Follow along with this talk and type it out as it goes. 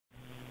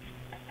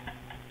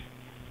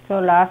So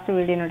last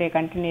video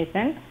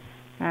continuation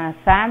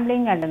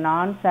sampling and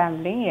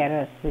non-sampling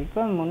errors.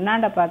 இப்போ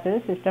முன்னாடி பார்த்தது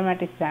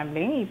systematic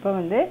sampling. இப்போ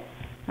வந்து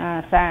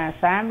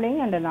sampling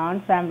and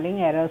non-sampling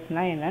errors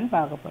னா என்னன்னு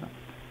பார்க்க போறோம்.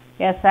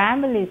 A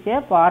sample is a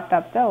part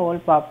of the whole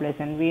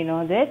population. We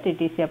know that it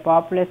is a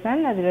population.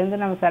 அதிலிருந்து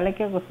நம்ம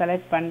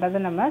select பண்றது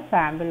நம்ம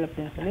sample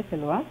அப்படினு சொல்லி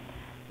சொல்லுவோம்.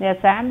 A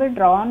sample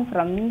drawn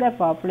from the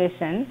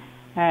population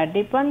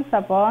depends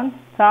upon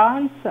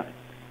chance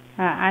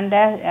and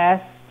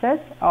as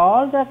such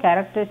all the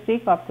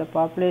characteristics of the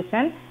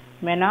population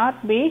may not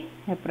be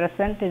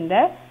present in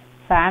the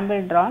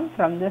sample drawn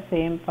from the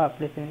same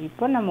population.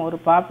 இப்போ நம்ம ஒரு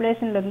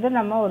பாப்புலேஷன்ல இருந்து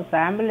நம்ம ஒரு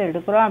sample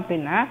எடுக்கிறோம்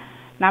அப்படினா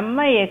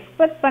நம்ம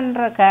expect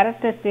பண்ற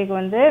characteristic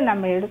வந்து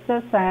நம்ம எடுத்த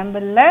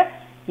சாம்பிள்ல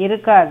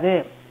இருக்காது,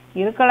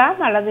 இருக்கலாம்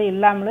அல்லது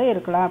இல்லாமலே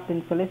இருக்கலாம்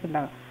அப்படினு சொல்லி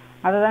சொல்றாங்க.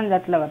 அதுதான் இந்த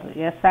இடத்துல வருது.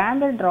 A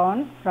sample drawn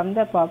from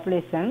the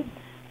population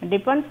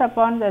depends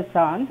upon the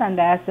chance and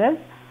as such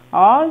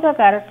all the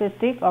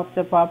characteristics of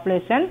the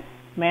population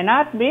may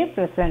not be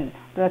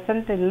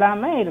present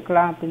இல்லாம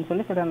இருக்கலாம் அப்படினு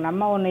சொல்லி சொல்றாங்க.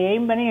 நம்ம ஒன்னு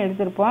எய்ம் பண்ணி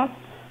எடுத்துறோம்,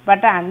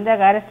 பட் அந்த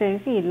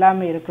characteristics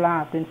இல்லாம இருக்கலாம்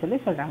அப்படினு சொல்லி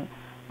சொல்றாங்க.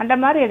 அந்த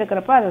மாதிரி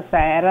எடுக்கறப்ப அது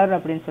எரர்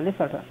அப்படினு சொல்லி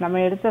சொல்றோம். நம்ம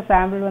எடுத்த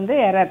சாம்பிள் வந்து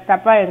எரர்,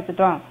 தப்பா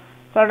எடுத்துட்டோம்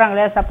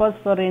சொல்றாங்களே.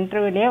 சப்போஸ் ஒரு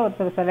இன்டர்வியூலயே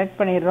ஒருத்தர் செலக்ட்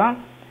பண்ணிடுறோம்,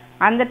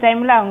 அந்த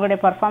டைம்ல அவங்களுடைய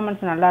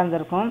பெர்ஃபார்மன்ஸ் நல்லா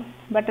இருந்திருக்கும்,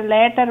 பட்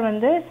லேட்டர்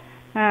வந்து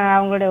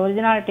அவங்களுடைய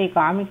ஒரிஜினாலிட்டி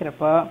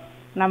காமிக்கிறப்போ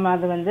நம்ம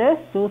அது வந்து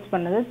சூஸ்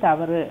பண்ணது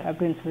தவறு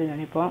அப்படின்னு சொல்லி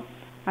நினைப்போம்.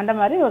 அந்த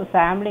மாதிரி ஒரு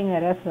சாம்பிளிங்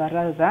எரர்ஸ்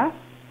வர்றது தான்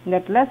இந்த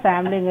இடத்துல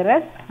சாம்பிளிங்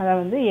எரர். அதை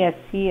வந்து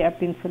எஸ்சி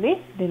அப்படின்னு சொல்லி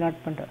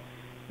டினோட் பண்றோம்.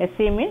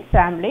 SC means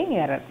sampling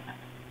error.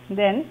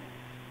 தென்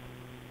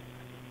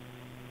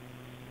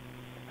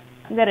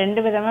இந்த ரெண்டு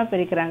விதமா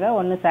பிரிக்கிறாங்க.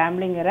 ஒன்னு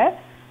sampling error,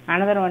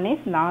 another one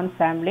is non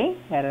sampling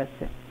errors.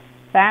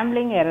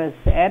 Sampling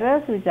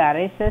errors which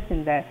arises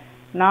in the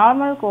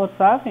normal course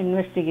of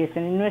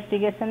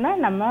investigation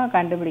நம்ம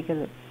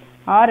கண்டுபிடிக்கிறது,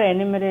 or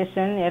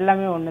enumeration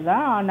எல்லாமே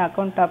ஒண்ணுதான். on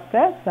account of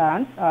the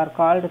chance are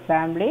called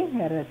sampling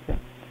errors.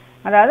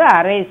 அதாவது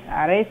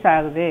அரைஸ்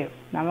ஆகுது,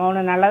 நம்ம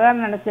ஒன்று நல்லதா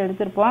நினைச்சு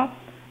எடுத்திருப்போம்,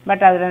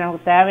 பட் அதுல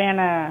நமக்கு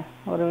தேவையான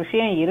ஒரு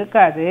விஷயம்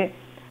இருக்காது.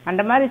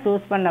 அந்த மாதிரி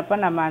சூஸ் பண்ணப்ப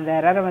நம்ம அந்த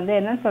எரரை வந்து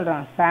என்னன்னு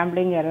சொல்றோம்,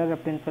 சாம்பிளிங் எரர்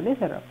அப்படின்னு சொல்லி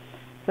சொல்றோம்.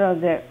 So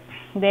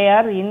they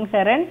are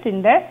inherent in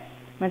the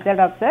method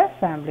of the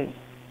sampling.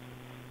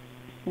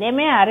 they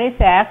may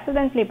arise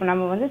accidentally. இப்போ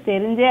நம்ம வந்து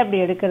தெரிஞ்சே அப்படி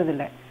எடுக்கிறது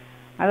இல்லை,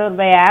 அது ஒரு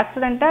பை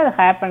ஆக்சிடென்ட்டா அது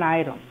ஹேப்பன்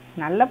ஆயிரும்.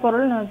 நல்ல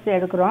பொருள் நினைச்சு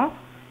எடுக்கிறோம்,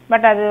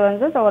 பட் அது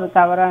வந்து ஒரு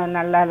தவறா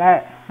நல்லால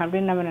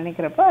அப்படின்னு நம்ம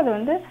நினைக்கிறப்போ அது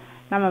வந்து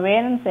நம்ம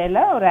வேணும் செய்யல,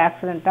 ஒரு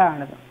ஆக்சிடென்ட்டா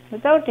ஆனது.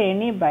 வித்தவுட்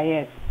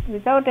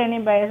எனி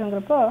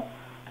பயஸ்ங்கிறப்போ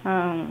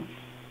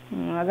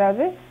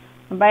அதாவது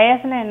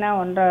பயஸ்னா என்ன,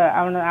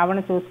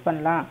 அவனை சூஸ்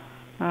பண்ணலாம்,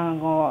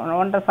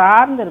 ஒன்றை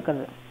சார்ந்து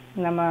இருக்குது,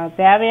 நம்ம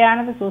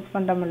தேவையானது சூஸ்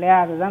பண்றோம் இல்லையா,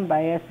 அதுதான்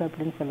பயஸ்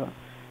அப்படின்னு சொல்லுவோம்.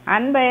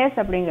 அன்பயஸ்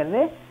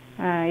அப்படிங்கிறது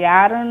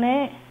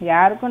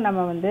யாருக்கும்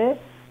நம்ம வந்து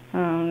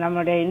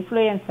நம்மளுடைய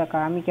இன்ஃப்ளூயன்ஸை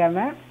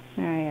காமிக்காம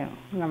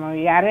நம்ம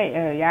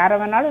யாரை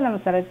வேணாலும் நம்ம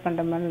செலக்ட்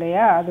பண்றோம்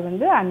இல்லையா, அது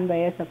வந்து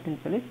அன்பயஸ்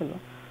அப்படின்னு சொல்லி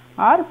சொல்லுவோம்.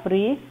 R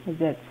pre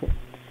judge.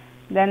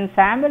 Then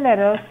sample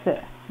errors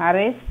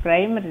arise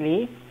primarily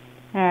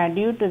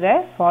due to the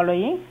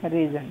following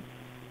reason.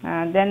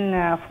 Then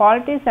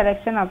faulty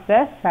selection of the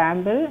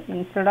sample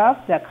instead of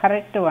the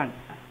correct one.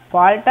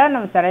 ஃபால்ட்டா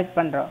நம்ம செலக்ட்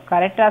பண்றோம்,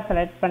 கரெக்டா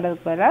செலக்ட்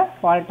பண்றதுக்கு பதிலா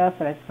ஃபால்ட்டா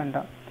செலக்ட்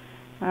பண்றோம்.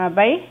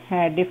 பை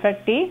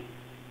டிஃபெக்டிவ்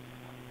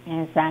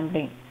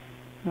சாம்பிளிங்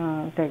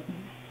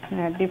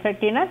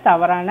டிஃபெக்டிவ்னா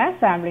தவறான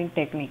சாம்பிளிங்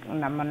டெக்னிக்,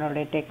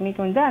 நம்மளுடைய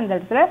technique வந்து அந்த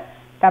இடத்துல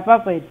தப்பா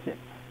போயிடுச்சு.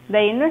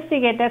 The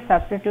investigator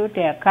substitute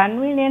a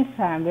convenient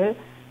sample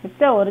if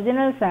the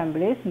original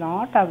sample is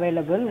not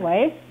available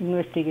while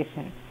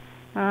investigation.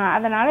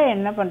 அதனால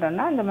என்ன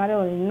பண்றோம்னா, அந்த மாதிரி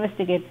ஒரு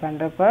இன்வெஸ்டிகேட்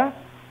பண்றப்ப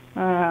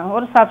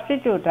ஒரு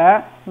சப்ஸ்டிடியூட்டை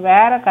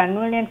வேற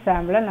கன்வீனியன்ட்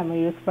சாம்பிளை நம்ம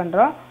யூஸ்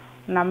பண்றோம்.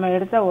 நம்ம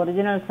எடுத்த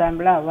ஒரிஜினல்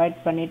சாம்பிளை அவாய்ட்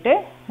பண்ணிட்டு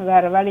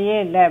வேற வழியே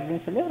இல்லை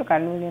அப்படின்னு சொல்லி ஒரு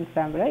கன்வீனியன்ட்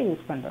சாம்பிளை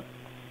யூஸ் பண்றோம்.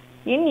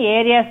 இன்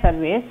area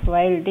services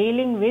while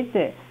dealing with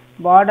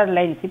border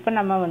lines. இப்போ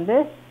நம்ம வந்து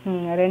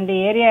ரெண்டு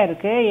ஏரியா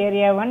இருக்கு,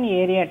 ஏரியா 1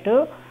 ஏரியா 2.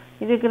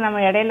 இதுக்கு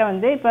நம்ம இடையில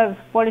வந்து இப்போ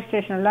போலீஸ்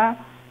ஸ்டேஷன்லாம்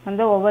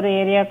வந்து ஒவ்வொரு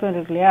ஏரியாவுக்கும்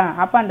இருக்கு இல்லையா,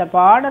 அப்போ அந்த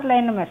பார்டர்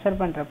லைனை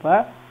மெஷர் பண்றப்போ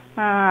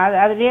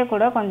அதுலயே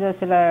கூட கொஞ்சம்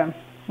சில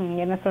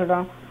என்ன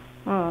சொல்றோம்,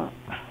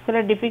 சில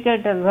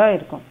டிஃபிகல்ட்டிஸாக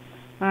இருக்கும்.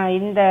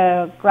 இந்த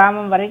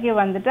கிராமம்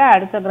வரைக்கும் வந்துட்டு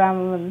அடுத்த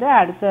கிராமம் வந்து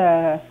அடுத்த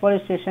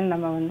போலீஸ் ஸ்டேஷன்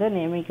நம்ம வந்து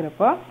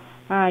நியமிக்கிறப்போ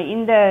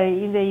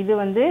இது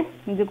வந்து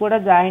இது கூட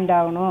ஜாயிண்ட்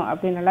ஆகணும்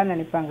அப்படின்னு எல்லாம்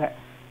நினைப்பாங்க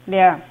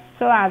இல்லையா.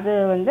 ஸோ அது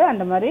வந்து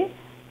அந்த மாதிரி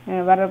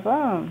வர்றப்போ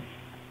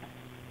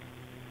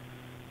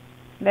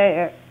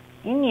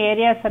இன்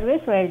area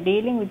service while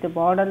dealing with the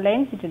border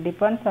lines it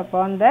depends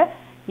upon the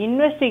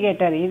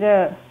investigator.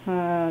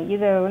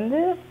 இதை வந்து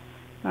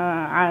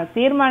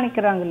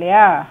தீர்மானிக்கிறாங்க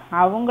இல்லையா,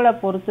 அவங்கள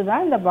பொறுத்து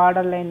தான் இந்த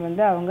பார்டர் லைன்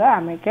வந்து அவங்க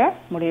அமைக்க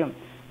முடியும்.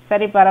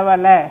 சரி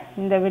பரவாயில்ல,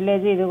 இந்த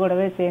வில்லேஜ் இது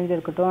கூடவே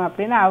சேர்ந்துருக்கட்டும்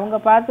அப்படின்னு அவங்க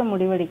பார்த்து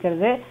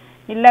முடிவெடுக்கிறது,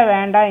 இல்லை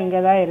வேண்டாம்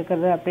இங்கே தான்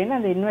இருக்கிறது அப்படின்னு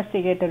அந்த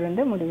இன்வெஸ்டிகேட்டர்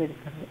வந்து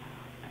முடிவெடுக்கிறது.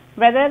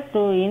 whether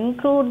to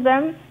include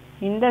them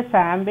in the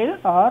sample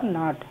or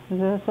not.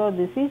 So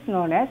this is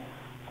known as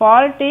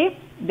faulty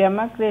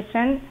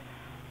demarcation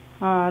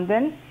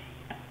then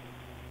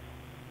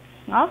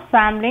of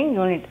sampling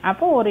unit.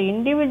 அப்போ ஒரு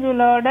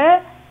இண்டிவிஜுவலோட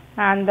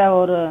அந்த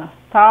ஒரு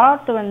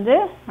தாட் வந்து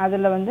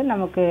அதில் வந்து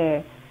நமக்கு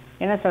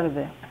என்ன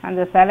சொல்கிறது,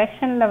 அந்த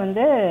செலெக்ஷனில்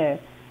வந்து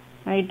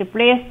it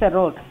plays the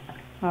role.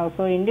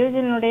 So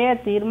இண்டிவிஜுவலுடைய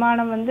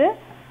தீர்மானம் வந்து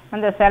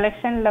அந்த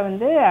செலெக்ஷனில்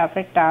வந்து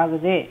அஃபெக்ட்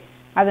ஆகுது.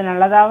 அது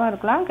நல்லதாகவும்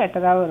இருக்கலாம்,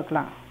 கெட்டதாகவும்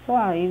இருக்கலாம். ஸோ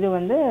இது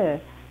வந்து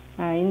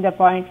இந்த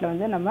பாயிண்டில்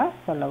வந்து நம்ம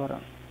சொல்ல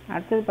வரோம்.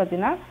 அடுத்தது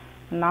பார்த்திங்கன்னா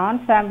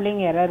நான்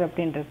சாம்பிளிங் எரர்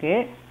அப்படின்ட்டுருக்கு.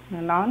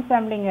 நான்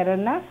sampling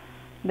எரர்னா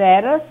the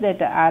errors that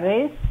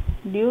arise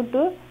due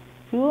to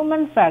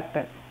human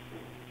factor.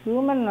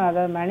 Human,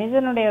 அதாவது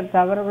மனிதனுடைய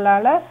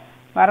தவறுகளால்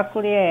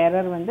வரக்கூடிய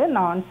எரர் வந்து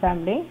நான்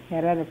சாம்பிளிங்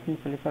எரர்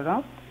அப்படின்னு சொல்லி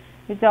சொல்கிறோம்.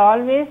 It's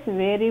always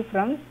vary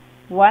from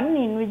one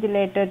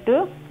invigilator to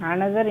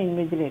another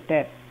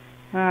invigilator.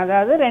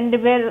 அதாவது ரெண்டு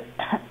பேர்,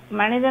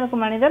 மனிதனுக்கு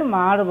மனிதர்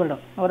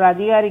மாறுபடும். ஒரு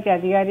அதிகாரிக்கு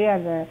அதிகாரி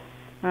அந்த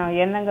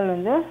எண்ணங்கள்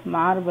வந்து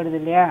மாறுபடுது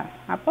இல்லையா,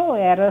 அப்போ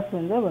எரர்ஸ்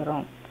வந்து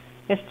வரும்.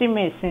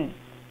 எஸ்டிமேஷன்,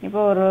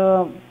 இப்போ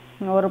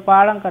ஒரு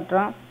பாலம்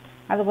கட்டுறோம்,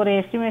 அதுக்கு ஒரு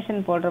எஸ்டிமேஷன்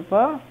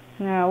போடுறப்போ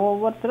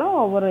ஒவ்வொருத்தரும்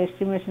ஒவ்வொரு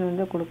எஸ்டிமேஷன்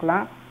வந்து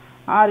கொடுக்கலாம்.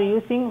 Are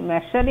using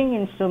measuring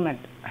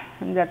instrument.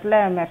 இந்த இடத்துல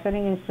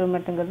மெஷரிங்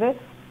இன்ஸ்ட்ருமெண்ட்டுங்கிறது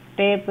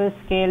டேப்பு,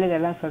 ஸ்கேலு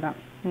இதெல்லாம் சொல்கிறோம்.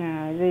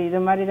 இது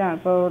மாதிரி தான்.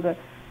 இப்போ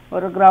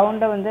ஒரு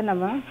கிரவுண்டை வந்து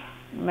நம்ம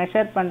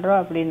மெஷர்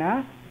பண்ணுறோம் அப்படின்னா,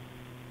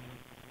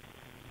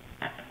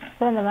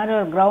 ஸோ இந்த மாதிரி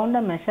ஒரு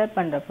கிரவுண்டை மெஷர்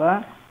பண்ணுறப்போ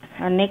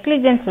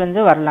நெக்லிஜென்ஸ் வந்து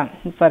வரலாம்.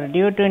 இப்போ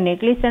due to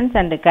negligence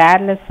and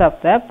careless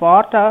of the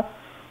part of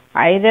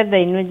either the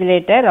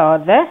invigilator or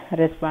the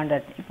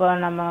respondent. இப்போ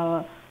நம்ம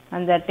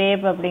அந்த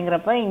டேப்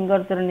அப்படிங்கிறப்ப இங்கே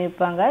ஒருத்தர்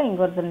நிற்பாங்க,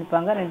 இங்கே ஒருத்தர்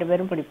நிற்பாங்க, ரெண்டு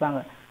பேரும் பிடிப்பாங்க.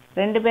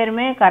 ரெண்டு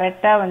பேருமே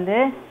கரெக்டாக வந்து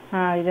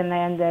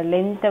அந்த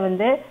லென்த்தை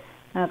வந்து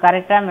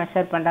கரெக்டாக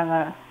மெஷர் பண்ணுறாங்க.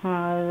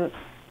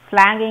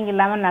 ஸ்லாங்கிங்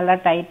இல்லாமல் நல்லா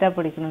டைட்டாக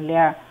பிடிக்கணும்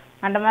இல்லையா,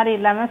 அந்த மாதிரி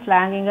இல்லாமல்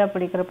ஸ்லாங்கிங்காக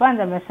பிடிக்கிறப்ப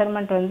அந்த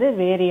மெஷர்மெண்ட் வந்து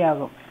வேரி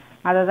ஆகும்.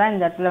 அதை தான்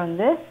இந்த இடத்துல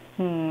வந்து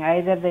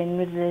either the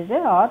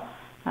invigilator or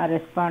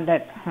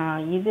respondent.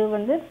 இது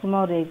வந்து சும்மா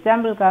ஒரு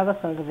எக்ஸாம்பிளுக்காக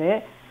சொல்கிறது.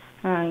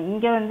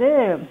 இங்கே வந்து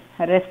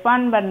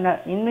ரெஸ்பாண்ட் பண்ண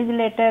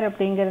இன்விஜிலேட்டர்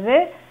அப்படிங்கிறது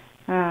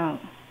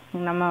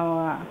நம்ம,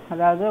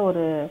 அதாவது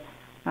ஒரு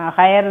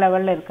ஹையர்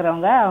லெவலில்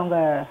இருக்கிறவங்க, அவங்க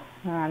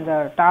அந்த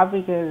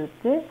டாபிக்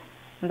எடுத்து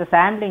அந்த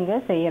சாம்பிளிங்கை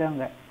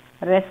செய்கிறவங்க.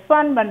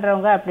 ரெஸ்பாண்ட்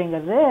பண்ணுறவங்க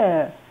அப்படிங்கிறது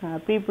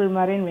பீப்புள்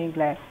மாதிரின்னு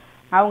வைங்கள,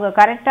 அவங்க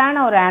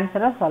கரெக்டான ஒரு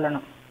ஆன்சரை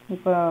சொல்லணும்.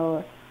 இப்போ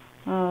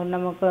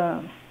நமக்கு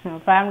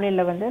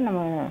ஃபேமிலியில் வந்து நம்ம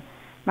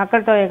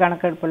மக்கள் தொகை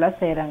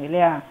கணக்கெடுப்புலாம் செய்கிறாங்க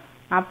இல்லையா,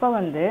 அப்போ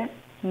வந்து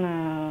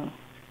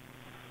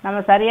நம்ம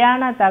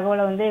சரியான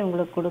தகவலை வந்து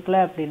இவங்களுக்கு கொடுக்கல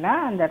அப்படின்னா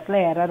அந்த இடத்துல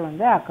எரர்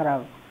வந்து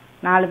அக்கறாகும்.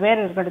 4 பேர்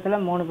இருக்கிற இடத்துல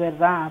 3 பேர்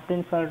தான்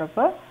அப்படின்னு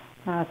சொல்கிறப்போ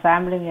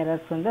சாம்பிளிங்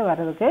எரர்ஸ் வந்து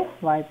வர்றதுக்கு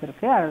வாய்ப்பு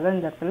இருக்குது. அதுதான்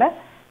இந்த இடத்துல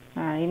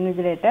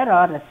இன்விஜிலேட்டர்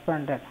ஆர்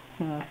ரெஸ்பாண்டர்,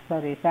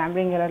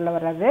 சாம்பிளிங் எரரில்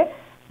வர்றது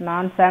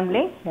நான்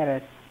sampling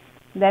errors.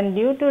 Then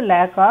due to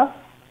lack of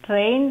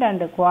trained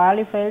and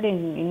qualified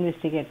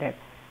investigator.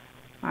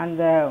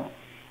 அந்த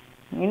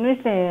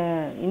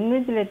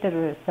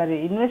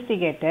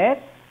இன்வெஸ்டிகேட்டர்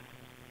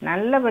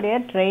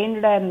நல்லபடியாக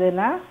ட்ரெயின்டாக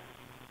இருந்ததுன்னா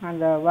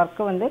அந்த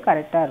ஒர்க்கு வந்து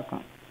கரெக்டாக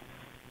இருக்கும்.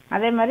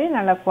 அதே மாதிரி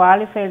நல்லா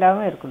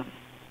குவாலிஃபைடாகவும் இருக்கணும்.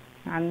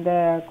 அந்த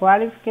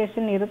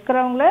குவாலிஃபிகேஷன்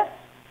இருக்கிறவங்கள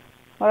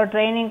ஒரு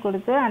ட்ரைனிங்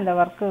கொடுத்து அந்த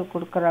ஒர்க்கு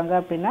கொடுக்குறாங்க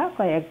அப்படின்னா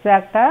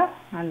எக்ஸாக்டாக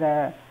அந்த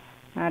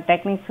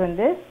டெக்னிக்ஸ்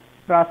வந்து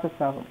ப்ராசஸ்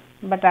ஆகும்.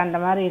 பட் அந்த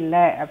மாதிரி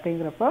இல்லை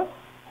அப்படிங்கிறப்போ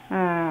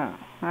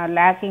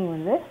லேக்கிங்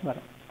வந்து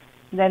வரும்.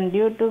 தென்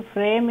due to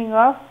framing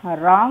of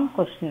wrong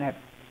questionnaire.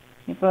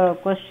 இப்போ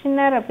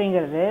கொஸ்டினர்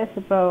அப்படிங்கிறது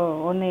இப்போ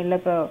ஒன்றும் இல்லை,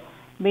 இப்போ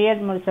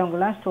பிஎட்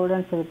முடித்தவங்களாம்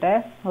ஸ்டூடெண்ட்ஸுக்கிட்ட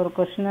ஒரு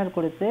கொஸ்டினர்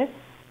கொடுத்து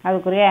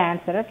அதுக்குரிய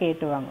ஆன்சரை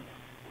கேட்டுவாங்க.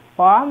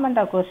 ஃபார்ம்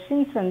அண்ட்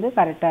கொஸ்டின்ஸ் வந்து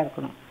கரெக்டாக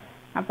இருக்கணும்,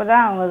 அப்போ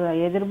தான் அவங்க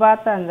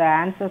எதிர்பார்த்த அந்த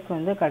ஆன்சர்ஸ்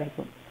வந்து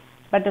கிடைக்கும்.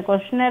 பட்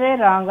கொஸ்டினரே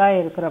ராங்காக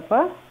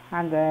இருக்கிறப்போ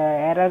அந்த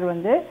எரர்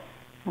வந்து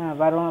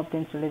வரும்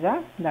அப்படின்னு சொல்லி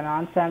தான் இந்த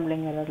நான்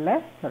சாம்பிளிங்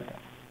எரரில்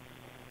சொல்கிறேன்.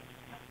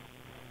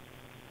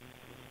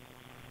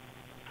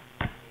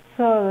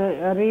 ஸோ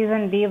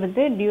ரீசன் டி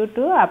வந்து due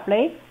to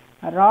apply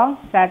wrong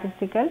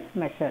statistical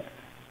measure.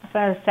 இப்போ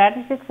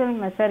ஸ்டாட்டிஸ்டிக்கல்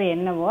மெஷர்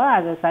என்னவோ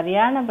அதை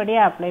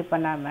சரியானபடியாக அப்ளை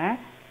பண்ணாமல்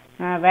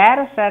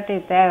வேறு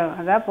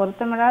அதாவது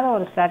பொருத்தமில்லாத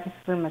ஒரு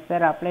ஸ்டாட்டிஸ்டிக்கல்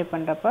மெஷர் அப்ளை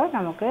பண்ணுறப்போ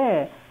நமக்கு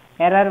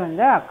எரர்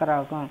வந்து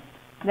அக்கறாகும்.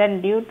 தென்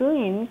due to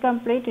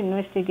incomplete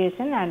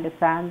investigation and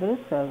sample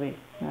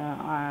service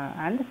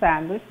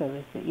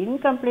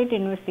incomplete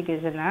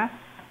இன்வெஸ்டிகேஷனா,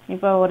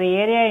 இப்போ ஒரு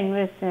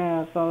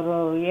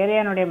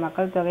ஏரியானுடைய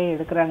மக்கள் தொகை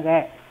எடுக்கிறாங்க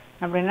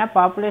அப்படின்னா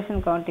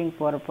பாப்புலேஷன் கவுண்டிங்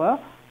போகிறப்போ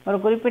ஒரு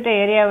குறிப்பிட்ட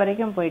ஏரியா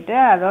வரைக்கும் போயிட்டு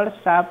அதோடு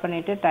ஸ்டாப்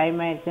பண்ணிவிட்டு டைம்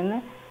ஆயிடுச்சுன்னு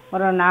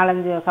ஒரு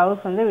 4-5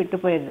 ஹவுஸ் வந்து விட்டு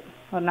போயிடுது.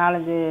 ஒரு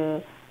 4-5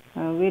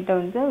 வீட்டை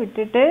வந்து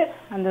விட்டுட்டு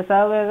அந்த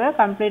சர்வேவை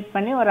கம்ப்ளீட்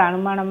பண்ணி ஒரு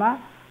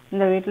அனுமானமாக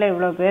இந்த வீட்டில்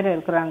இவ்வளோ பேர்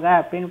இருக்கிறாங்க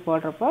அப்படின்னு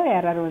போடுறப்போ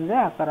எரர் வந்து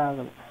அக்கர்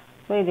ஆகுது.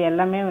 ஸோ இது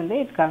எல்லாமே வந்து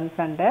இட் கம்ஸ்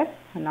அண்டர்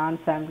நான்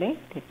சாம்பிளிங்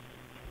டெக்னிக்.